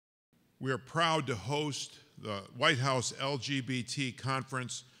We are proud to host the White House LGBT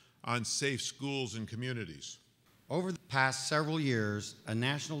Conference on Safe Schools and Communities. Over the past several years, a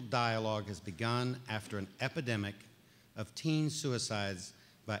national dialogue has begun after an epidemic of teen suicides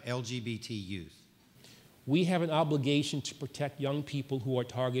by LGBT youth. We have an obligation to protect young people who are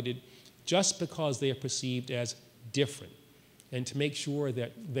targeted just because they are perceived as different, and to make sure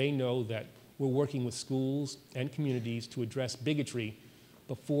that they know that we're working with schools and communities to address bigotry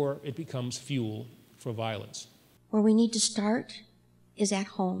before it becomes fuel for violence. Where we need to start is at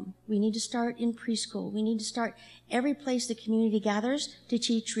home. We need to start in preschool. We need to start every place the community gathers to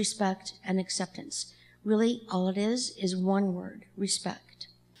teach respect and acceptance. Really, all it is one word: respect.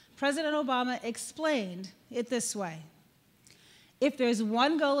 President Obama explained it this way. If there's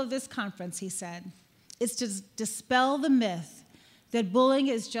one goal of this conference, he said, it's to dispel the myth that bullying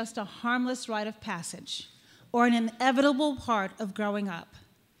is just a harmless rite of passage or an inevitable part of growing up.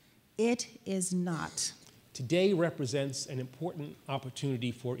 It is not. Today represents an important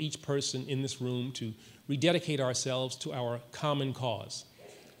opportunity for each person in this room to rededicate ourselves to our common cause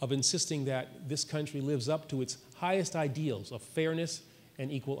of insisting that this country lives up to its highest ideals of fairness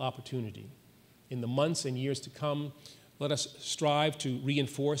and equal opportunity. In the months and years to come, let us strive to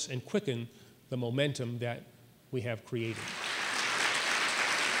reinforce and quicken the momentum that we have created.